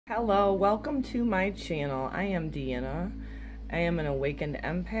Hello, welcome to my channel. I am Deanna. I am an awakened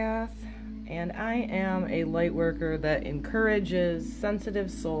empath, and I am a light worker that encourages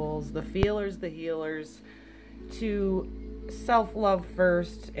sensitive souls, the feelers, the healers, to self-love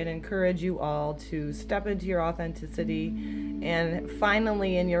first and encourage you all to step into your authenticity and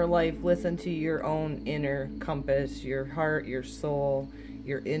finally in your life listen to your own inner compass, your heart, your soul,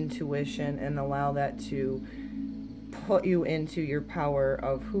 your intuition, and allow that to put you into your power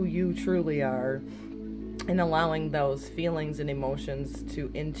of who you truly are, and allowing those feelings and emotions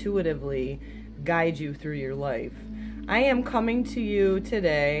to intuitively guide you through your life. I am coming to you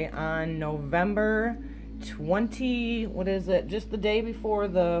today on November 20, what is it? Just the day before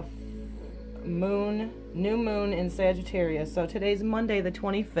the new moon in Sagittarius. So today's Monday the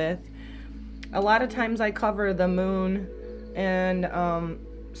 25th. A lot of times I cover the moon and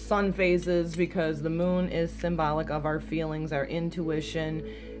sun phases because the moon is symbolic of our feelings, our intuition.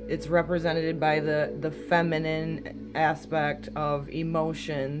 It's represented by the feminine aspect of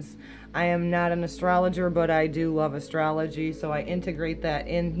emotions. I am not an astrologer, but I do love astrology, so I integrate that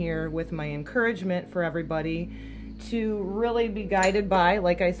in here with my encouragement for everybody to really be guided by,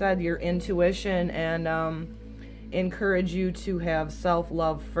 like I said, your intuition, and encourage you to have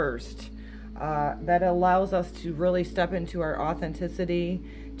self-love first. That allows us to really step into our authenticity,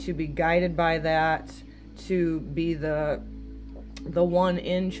 to be guided by that, to be the one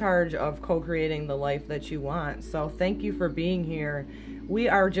in charge of co-creating the life that you want. So thank you for being here. We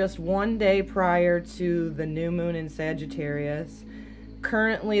are just one day prior to the new moon in Sagittarius.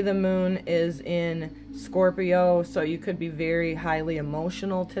 Currently the moon is in Scorpio, so you could be very highly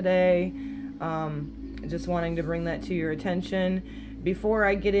emotional today. Just wanting to bring that to your attention. Before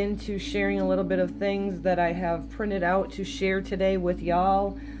I get into sharing a little bit of things that I have printed out to share today with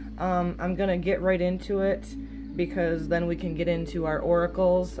y'all, I'm going to get right into it because then we can get into our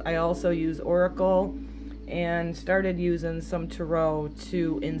oracles. I also use Oracle and started using some tarot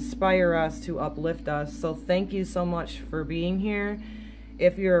to inspire us, to uplift us. So thank you so much for being here.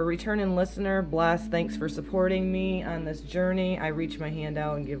 If you're a returning listener, bless. Thanks for supporting me on this journey. I reach my hand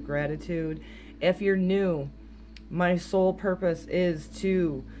out and give gratitude. If you're new, my sole purpose is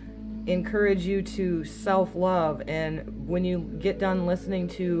to encourage you to self-love, and when you get done listening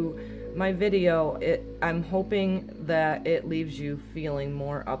to my video, I'm hoping that it leaves you feeling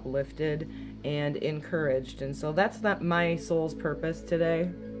more uplifted and encouraged. And so that's not my soul's purpose today.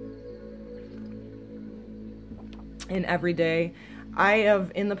 And every day, I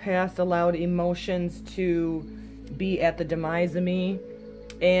have in the past allowed emotions to be at the demise of me.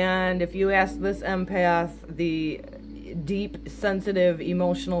 And if you ask this empath, the deep, sensitive,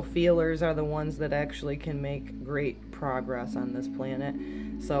 emotional feelers are the ones that actually can make great progress on this planet.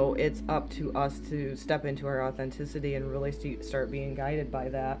 So it's up to us to step into our authenticity and really start being guided by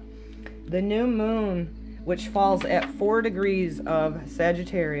that. The new moon, which falls at 4 degrees of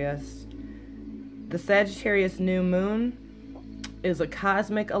Sagittarius, the Sagittarius new moon is a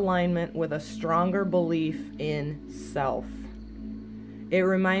cosmic alignment with a stronger belief in self. It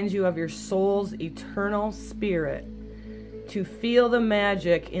reminds you of your soul's eternal spirit, to feel the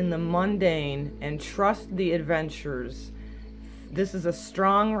magic in the mundane and trust the adventures. This is a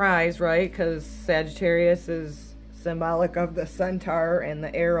strong rise, right? Because Sagittarius is symbolic of the centaur and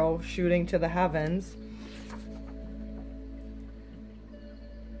the arrow shooting to the heavens.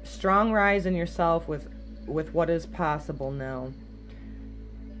 Strong rise in yourself with what is possible now.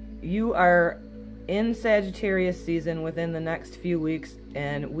 You are in Sagittarius season within the next few weeks,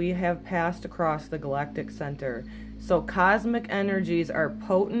 and we have passed across the galactic center. So cosmic energies are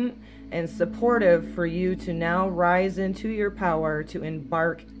potent and supportive for you to now rise into your power to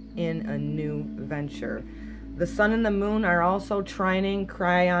embark in a new venture. The sun and the moon are also trining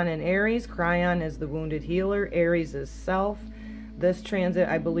Cryon and Aries. Cryon is the wounded healer. Aries is self. This transit,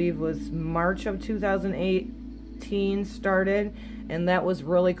 I believe, was March of 2018 started, and that was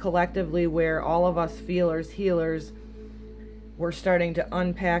really collectively where all of us feelers, healers, we're starting to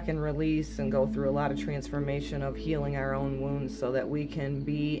unpack and release and go through a lot of transformation of healing our own wounds so that we can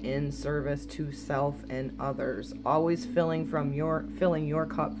be in service to self and others. Always filling your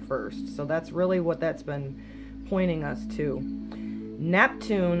cup first. So that's really what that's been pointing us to.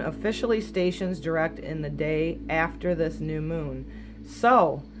 Neptune officially stations direct in the day after this new moon.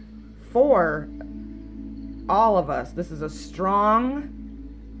 So for all of us, this is a strong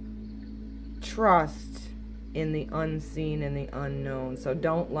trust in the unseen and the unknown. So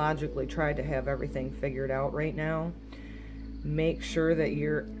don't logically try to have everything figured out right now. Make sure that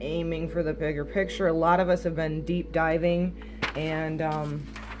you're aiming for the bigger picture. A lot of us have been deep diving and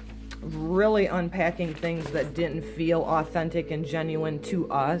really unpacking things that didn't feel authentic and genuine to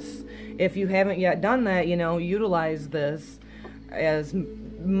us. If you haven't yet done that, you know, utilize this as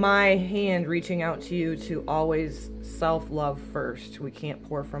my hand reaching out to you to always self-love first. We can't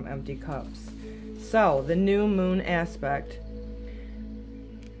pour from empty cups. So, the new moon aspect.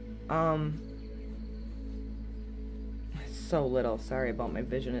 So little. Sorry about my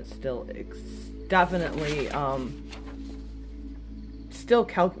vision. It's still definitely still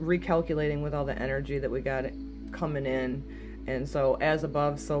recalculating with all the energy that we got coming in. And so as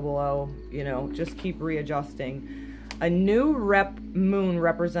above, so below, you know, just keep readjusting. A new moon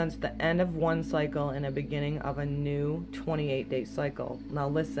represents the end of one cycle and a beginning of a new 28-day cycle. Now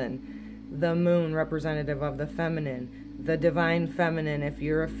listen, the moon representative of the feminine, the divine feminine, if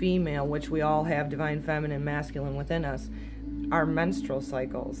you're a female, which we all have divine feminine, masculine within us, our menstrual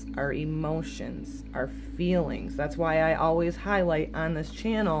cycles, our emotions, our feelings. That's why I always highlight on this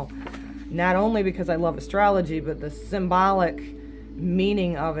channel, not only because I love astrology, but the symbolic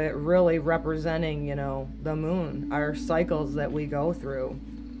meaning of it really representing, you know, the moon, our cycles that we go through.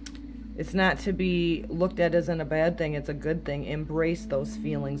 It's not to be looked at as in a bad thing, it's a good thing. Embrace those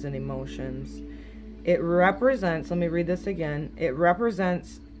feelings and emotions. It represents, let me read this again, it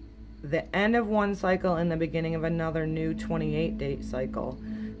represents the end of one cycle and the beginning of another new 28-day cycle.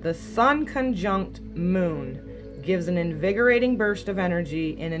 The sun conjunct moon gives an invigorating burst of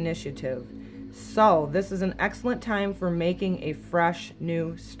energy and initiative. So, this is an excellent time for making a fresh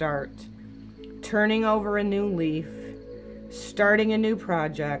new start, turning over a new leaf, starting a new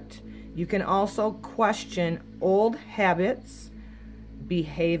project. You can also question old habits,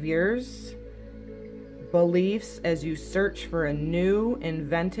 behaviors, beliefs as you search for a new,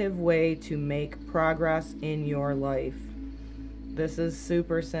 inventive way to make progress in your life. This is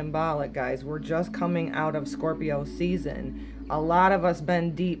super symbolic, guys. We're just coming out of Scorpio season. A lot of us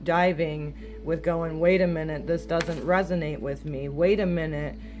been deep diving with going, wait a minute, this doesn't resonate with me. Wait a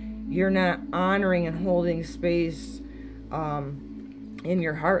minute, you're not honoring and holding space in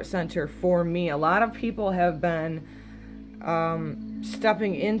your heart center for me. A lot of people have been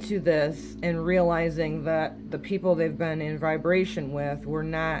stepping into this and realizing that the people they've been in vibration with were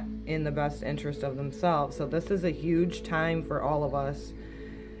not in the best interest of themselves. So this is a huge time for all of us.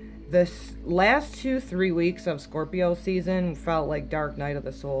 This last 2-3 weeks of Scorpio season felt like dark night of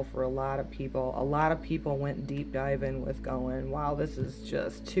the soul for a lot of people. A lot of people went deep diving with going, wow, this is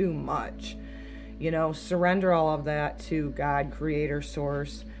just too much. You know, surrender all of that to God, Creator,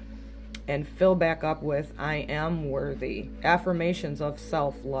 Source, and fill back up with, I am worthy. Affirmations of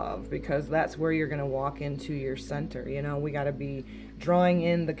self-love, because that's where you're going to walk into your center. You know, we got to be drawing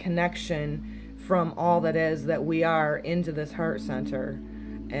in the connection from all that is that we are into this heart center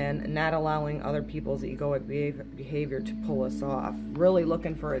and not allowing other people's egoic behavior to pull us off. Really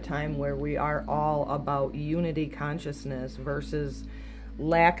looking for a time where we are all about unity consciousness versus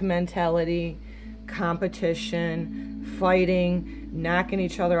lack mentality, competition, fighting, knocking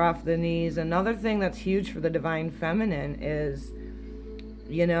each other off the knees. Another thing that's huge for the divine feminine is,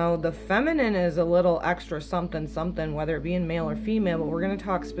 you know, the feminine is a little extra something, whether it be in male or female, but we're going to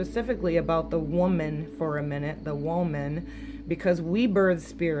talk specifically about the woman for a minute, the woman, because we birth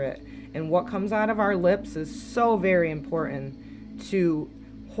spirit, and what comes out of our lips is so very important to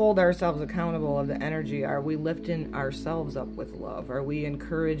hold ourselves accountable of the energy. Are we lifting ourselves up with love? Are we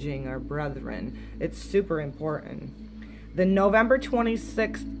encouraging our brethren? It's super important. The November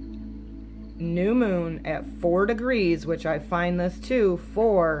 26th new moon at 4 degrees, which I find this too,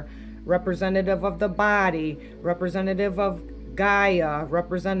 4, representative of the body, representative of Gaia,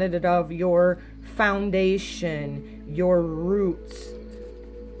 representative of your foundation, your roots,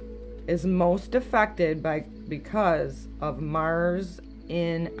 is most affected because of Mars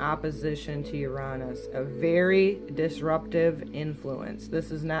in opposition to Uranus, a very disruptive influence.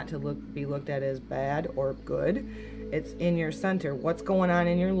 This is not to be looked at as bad or good. It's in your center. What's going on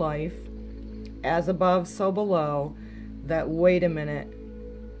in your life, as above, so below, that, wait a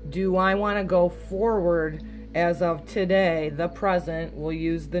minute, do I want to go forward as of today, the present? We'll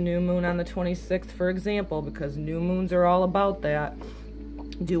use the new moon on the 26th, for example, because new moons are all about that.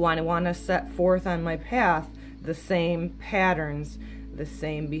 Do I want to set forth on my path the same patterns, the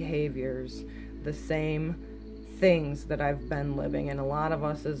same behaviors, the same things that I've been living? And a lot of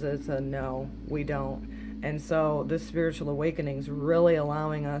us it's a no, we don't. And so this spiritual awakening is really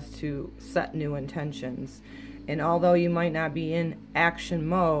allowing us to set new intentions. And although you might not be in action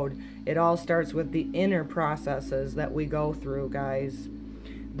mode, it all starts with the inner processes that we go through, guys.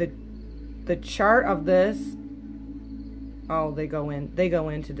 The chart of this, oh, they go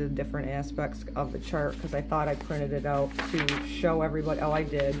into the different aspects of the chart, because I thought I printed it out to show everybody. Oh, I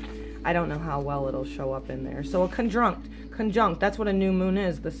did. I don't know how well it'll show up in there. So a conjunct, that's what a new moon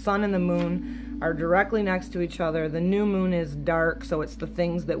is. The sun and the moon are directly next to each other. The new moon is dark, so it's the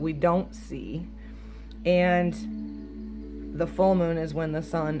things that we don't see. And the full moon is when the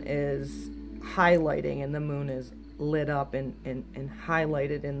sun is highlighting and the moon is lit up and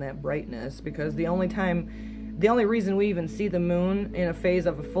highlighted in that brightness, because the only reason we even see the moon in a phase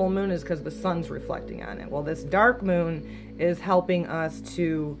of a full moon is because the sun's reflecting on it. Well, this dark moon is helping us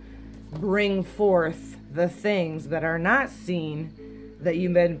to bring forth the things that are not seen, that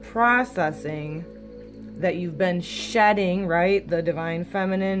you've been processing, that you've been shedding, right? The divine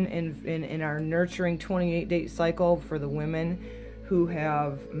feminine in our nurturing 28-day cycle for the women who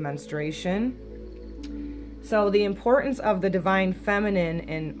have menstruation. So the importance of the divine feminine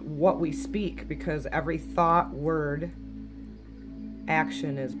in what we speak, because every thought, word,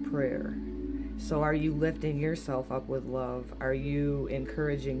 action is prayer. So are you lifting yourself up with love? Are you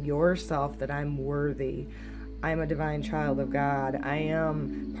encouraging yourself that I'm worthy? I'm a divine child of God. I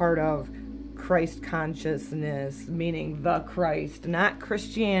am part of Christ consciousness, meaning the Christ, not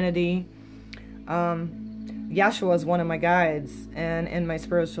Christianity. Yeshua is one of my guides, and in my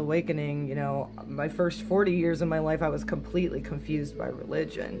spiritual awakening, you know, my first 40 years of my life, I was completely confused by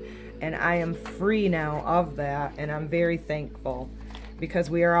religion, and I am free now of that, and I'm very thankful, because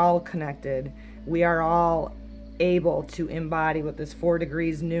we are all connected. We are all able to embody with this 4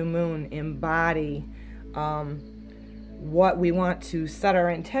 degrees new moon, embody what we want to set our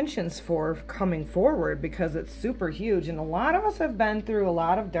intentions for coming forward, because it's super huge. And a lot of us have been through a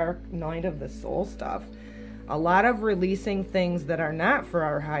lot of dark night of the soul stuff, a lot of releasing things that are not for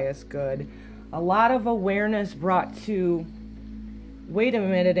our highest good, a lot of awareness brought to, wait a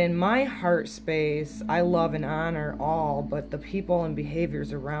minute, in my heart space, I love and honor all but the people and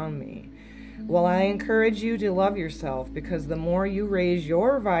behaviors around me. Well, I encourage you to love yourself, because the more you raise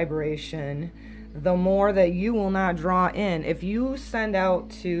your vibration, the more that you will not draw in. If you send out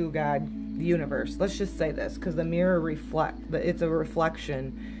to God, the universe, let's just say this, because the mirror it's a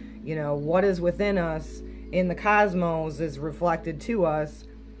reflection. You know, what is within us in the cosmos is reflected to us.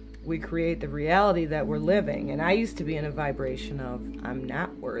 We create the reality that we're living. And I used to be in a vibration of I'm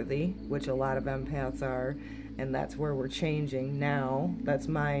not worthy, which a lot of empaths are, and that's where we're changing now. That's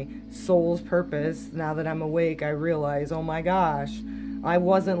my soul's purpose. Now that I'm awake, I realize, oh my gosh, I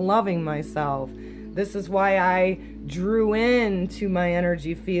wasn't loving myself. This is why I drew into my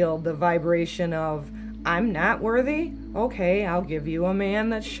energy field the vibration of I'm not worthy. Okay, I'll give you a man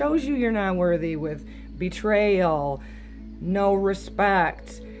that shows you you're not worthy, with betrayal, no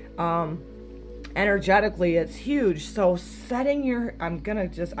respect. Energetically, it's huge. So setting your,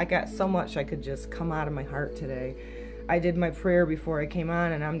 I got so much I could just come out of my heart today. I did my prayer before I came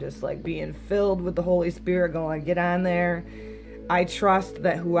on, and I'm just like being filled with the Holy Spirit, going, get on there. I trust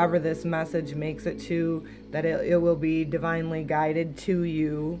that whoever this message makes it to, that it will be divinely guided to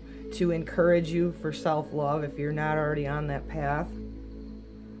you, to encourage you for self-love if you're not already on that path.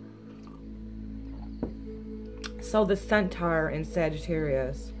 So the Centaur in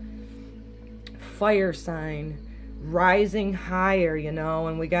Sagittarius, fire sign, rising higher, you know,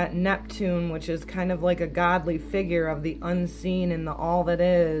 and we got Neptune, which is kind of like a godly figure of the unseen and the all that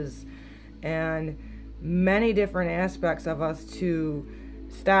is, and many different aspects of us to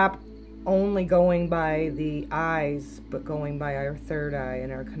stop only going by the eyes, but going by our third eye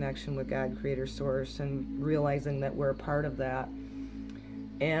and our connection with God, Creator, Source, and realizing that we're a part of that.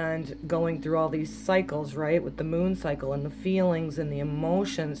 And going through all these cycles, right, with the moon cycle and the feelings and the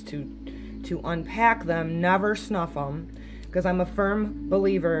emotions to unpack them, never snuff them, because I'm a firm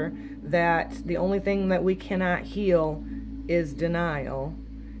believer that the only thing that we cannot heal is denial.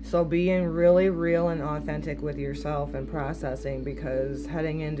 So being really real and authentic with yourself and processing, because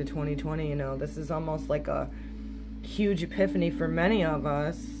heading into 2020, you know, this is almost like a huge epiphany for many of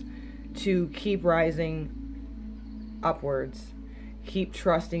us to keep rising upwards. Keep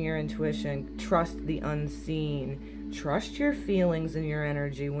trusting your intuition. Trust the unseen. Trust your feelings and your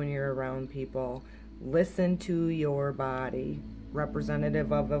energy when you're around people. Listen to your body.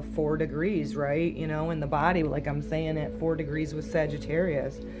 Representative of a 4 degrees, right? You know, in the body, like I'm saying, at 4 degrees with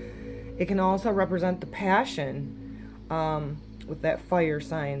Sagittarius. It can also represent the passion with that fire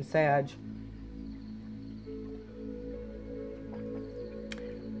sign, Sag.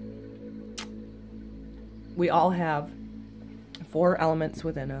 We all have 4 elements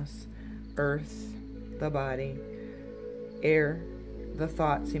within us: earth, the body, air, the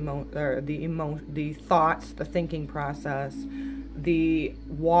thoughts, the thoughts, the thinking process, the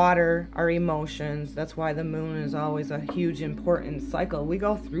water, our emotions. That's why the moon is always a huge important cycle. We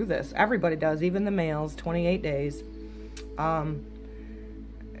go through this. Everybody does, even the males, 28 days.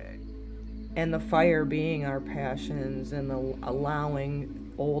 and the fire being our passions, and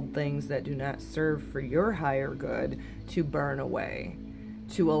allowing old things that do not serve for your higher good to burn away,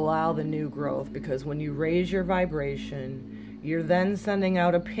 to allow the new growth. Because when you raise your vibration, you're then sending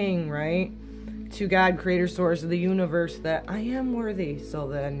out a ping, right, to God, creator, source of the universe, that I am worthy. So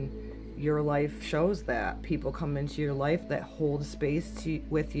then your life shows that. People come into your life that hold space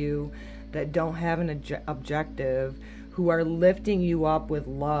with you, that don't have an objective, who are lifting you up with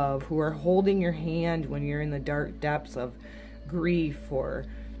love, who are holding your hand when you're in the dark depths of grief or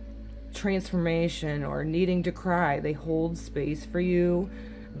transformation or needing to cry. They hold space for you.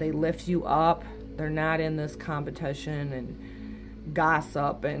 They lift you up. They're not in this competition and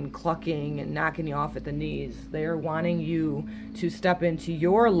gossip and clucking and knocking you off at the knees. They are wanting you to step into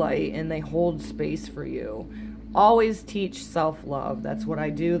your light, and they hold space for you. Always teach self-love. That's what I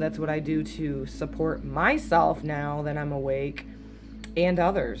do. That's what I do to support myself now that I'm awake, and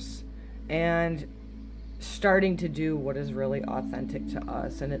others. And starting to do what is really authentic to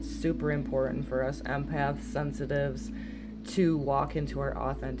us. And it's super important for us empaths, sensitives, to walk into our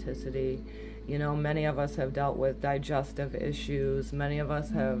authenticity. You know, many of us have dealt with digestive issues. Many of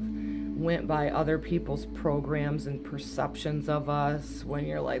us have went by other people's programs and perceptions of us when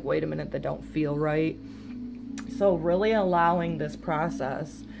you're like, wait a minute, that don't feel right. So really allowing this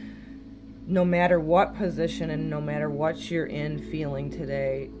process, no matter what position and no matter what you're in feeling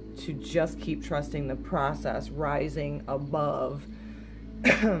today, to just keep trusting the process, rising above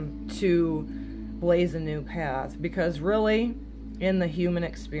to blaze a new path. Because really, in the human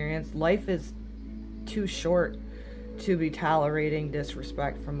experience, life is too short to be tolerating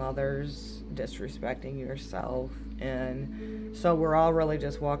disrespect from others, disrespecting yourself. And so we're all really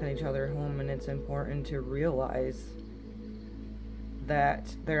just walking each other home, and it's important to realize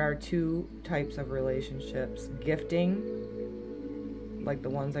that there are two types of relationships: gifting, like the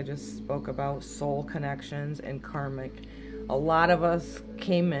ones I just spoke about, soul connections, and karmic. A lot of us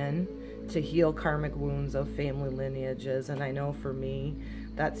came in to heal karmic wounds of family lineages, and I know for me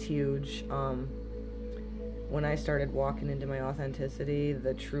that's huge. When I started walking into my authenticity,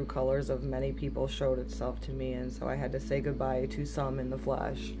 the true colors of many people showed itself to me, and so I had to say goodbye to some in the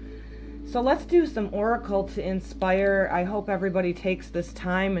flesh. So let's do some oracle to inspire. I hope everybody takes this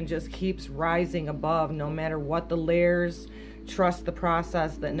time and just keeps rising above, no matter what the layers. Trust the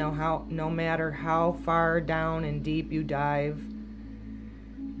process, that no matter how far down and deep you dive,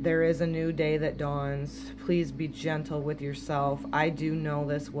 there is a new day that dawns. Please be gentle with yourself. I do know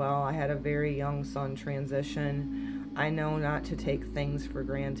this well. I had a very young son transition. I know not to take things for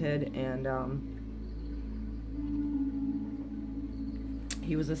granted, and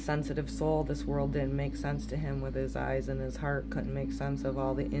he was a sensitive soul. This world didn't make sense to him with his eyes, and his heart couldn't make sense of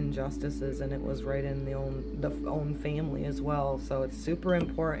all the injustices, and it was right in the own family as well. So it's super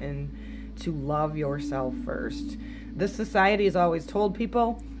important to love yourself first. This society has always told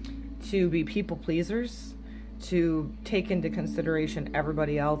people to be people pleasers, to take into consideration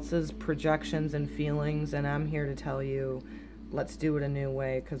everybody else's projections and feelings, and I'm here to tell you, let's do it a new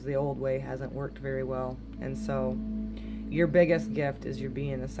way, because the old way hasn't worked very well. And so your biggest gift is you're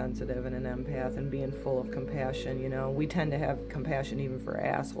being a sensitive and an empath and being full of compassion. You know, we tend to have compassion even for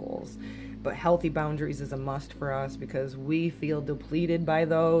assholes, but healthy boundaries is a must for us, because we feel depleted by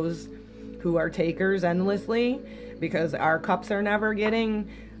those who are takers endlessly, because our cups are never getting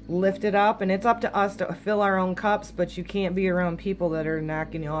lifted up, and it's up to us to fill our own cups. But you can't be around people that are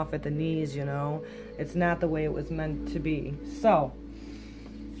knocking you off at the knees, you know. It's not the way it was meant to be. So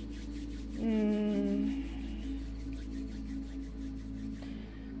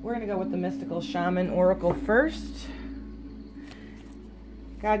we're going to go with the mystical shaman oracle first.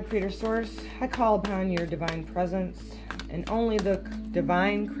 God, creator, source, I call upon your divine presence and only the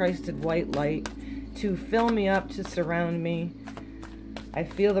divine Christed white light to fill me up, to surround me. I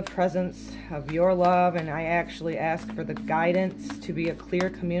feel the presence of your love, and I actually ask for the guidance to be a clear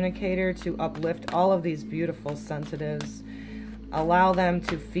communicator, to uplift all of these beautiful sensitives. Allow them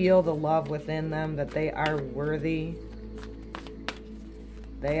to feel the love within them, that they are worthy,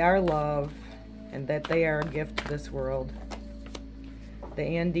 they are love, and that they are a gift to this world. The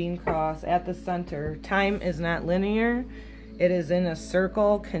Andine cross at the center. Time is not linear. It is in a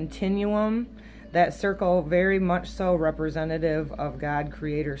circle continuum. That circle very much so representative of God,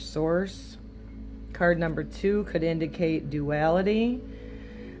 creator, source. Card number 2 could indicate duality,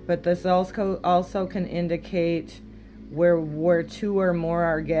 but this also can indicate where two or more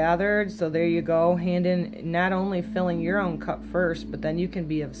are gathered. So there you go, hand in, not only filling your own cup first, but then you can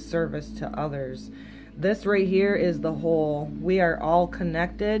be of service to others. This right here is the whole. We are all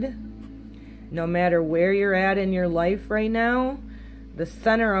connected. No matter where you're at in your life right now, the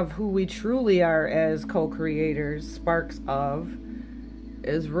center of who we truly are as co-creators, sparks of,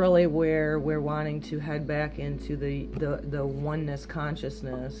 is really where we're wanting to head back into the oneness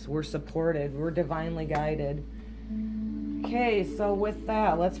consciousness. We're supported. We're divinely guided. Okay, so with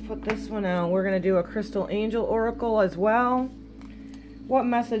that, let's put this one out. We're going to do a crystal angel oracle as well. What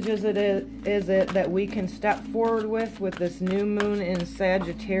message is it that we can step forward with this new moon in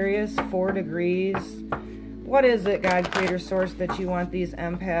Sagittarius, 4 degrees? What is it, God, Creator, Source, that you want these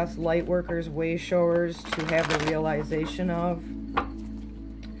empaths, light workers, way showers to have the realization of?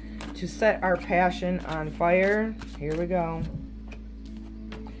 To set our passion on fire. Here we go.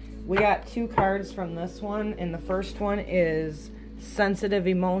 We got 2 cards from this one, and the first one is sensitive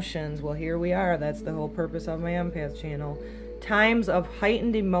emotions. Well, here we are. That's the whole purpose of my empath channel. Times of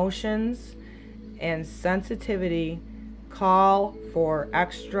heightened emotions and sensitivity call for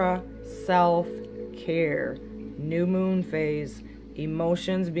extra self-care. New moon phase.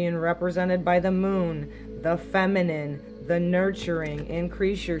 Emotions being represented by the moon, the feminine, the nurturing.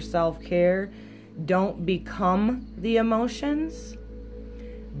 Increase your self-care. Don't become the emotions,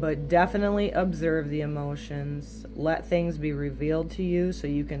 but definitely observe the emotions. Let things be revealed to you so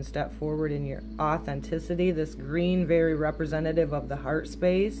you can step forward in your authenticity. This green, very representative of the heart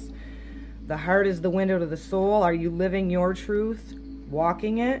space. The heart is the window to the soul. Are you living your truth?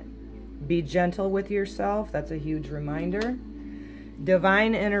 Walking it? Be gentle with yourself. That's a huge reminder.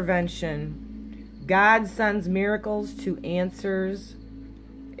 Divine intervention. God sends miracles to answers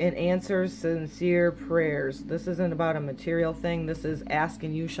and answers sincere prayers. This isn't about a material thing. This is ask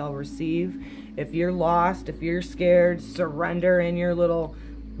and you shall receive. If you're lost, if you're scared, surrender in your little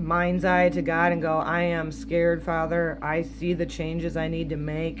mind's eye to God and go, I am scared, Father. I see the changes I need to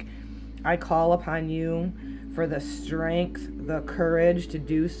make. I call upon you for the strength, the courage to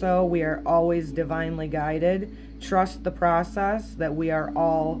do so. We are always divinely guided. Trust the process, that we are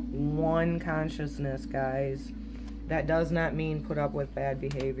all one consciousness, guys. That does not mean put up with bad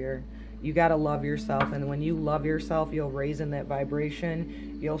behavior. You got to love yourself. And when you love yourself, you'll raise in that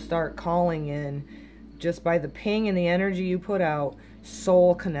vibration. You'll start calling in, just by the ping and the energy you put out,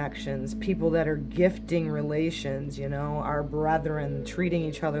 soul connections, people that are gifting relations, you know, our brethren, treating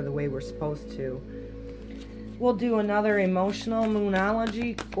each other the way we're supposed to. We'll do another emotional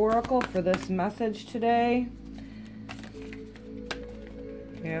moonology oracle for this message today.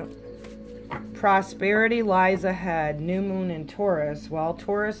 Yep. Prosperity lies ahead. New moon in Taurus. Well,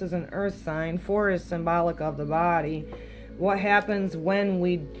 Taurus is an earth sign. 4 is symbolic of the body. What happens when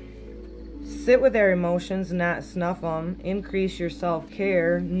we sit with our emotions, not snuff them, increase your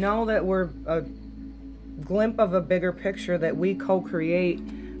self-care, know that we're a glimpse of a bigger picture, that we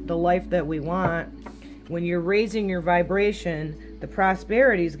co-create the life that we want. When you're raising your vibration, the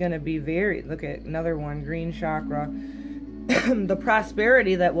prosperity is going to be very, look at another one, green chakra. The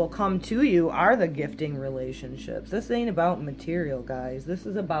prosperity that will come to you are the gifting relationships. This ain't about material, guys. This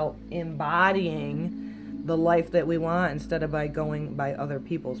is about embodying the life that we want instead of by going by other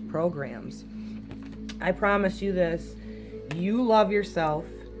people's programs. I promise you this. You love yourself.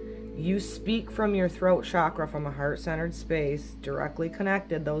 You speak from your throat chakra, from a heart-centered space, directly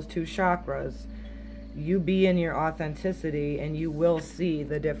connected, those 2 chakras. You be in your authenticity and you will see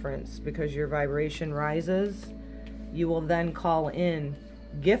the difference, because your vibration rises. You will then call in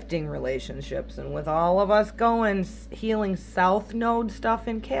gifting relationships. And with all of us going healing South Node stuff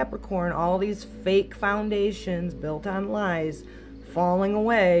in Capricorn, all these fake foundations built on lies falling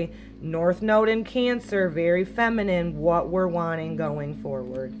away, North Node in Cancer, very feminine, what we're wanting going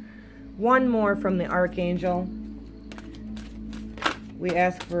forward. One more from the Archangel. We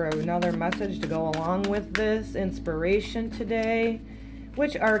ask for another message to go along with this inspiration today.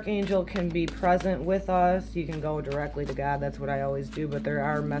 Which archangel can be present with us? You can go directly to God. That's what I always do, but there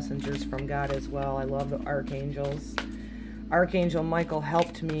are messengers from God as well. I love the archangels. Archangel Michael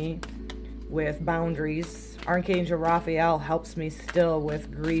helped me with boundaries. Archangel Raphael helps me still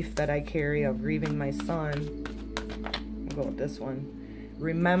with grief that I carry of grieving my son. I'll go with this one.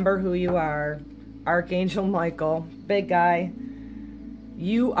 Remember who you are. Archangel Michael, big guy.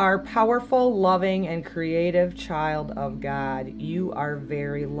 You are powerful, loving, and creative child of God. You are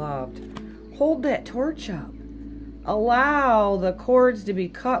very loved. Hold that torch up. Allow the cords to be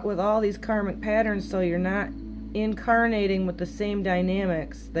cut with all these karmic patterns so you're not incarnating with the same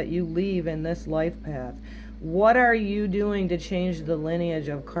dynamics that you leave in this life path. What are you doing to change the lineage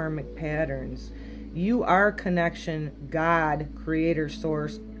of karmic patterns? You are connection, God, creator,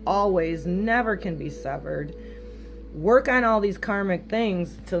 source, always, never can be severed. Work on all these karmic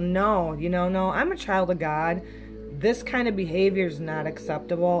things to know, no, I'm a child of God. This kind of behavior is not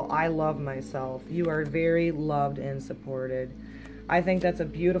acceptable. I love myself. You are very loved and supported. I think that's a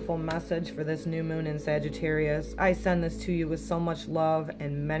beautiful message for this new moon in Sagittarius. I send this to you with so much love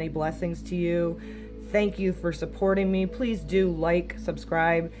and many blessings to you. Thank you for supporting me. Please do like,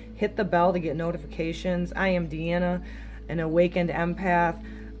 subscribe, hit the bell to get notifications. I am Deanna, an awakened empath.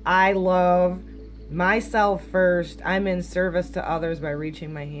 I love myself first. I'm in service to others by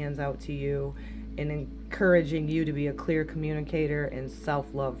reaching my hands out to you and encouraging you to be a clear communicator and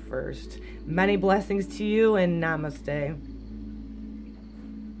self-love first. Many blessings to you, and namaste.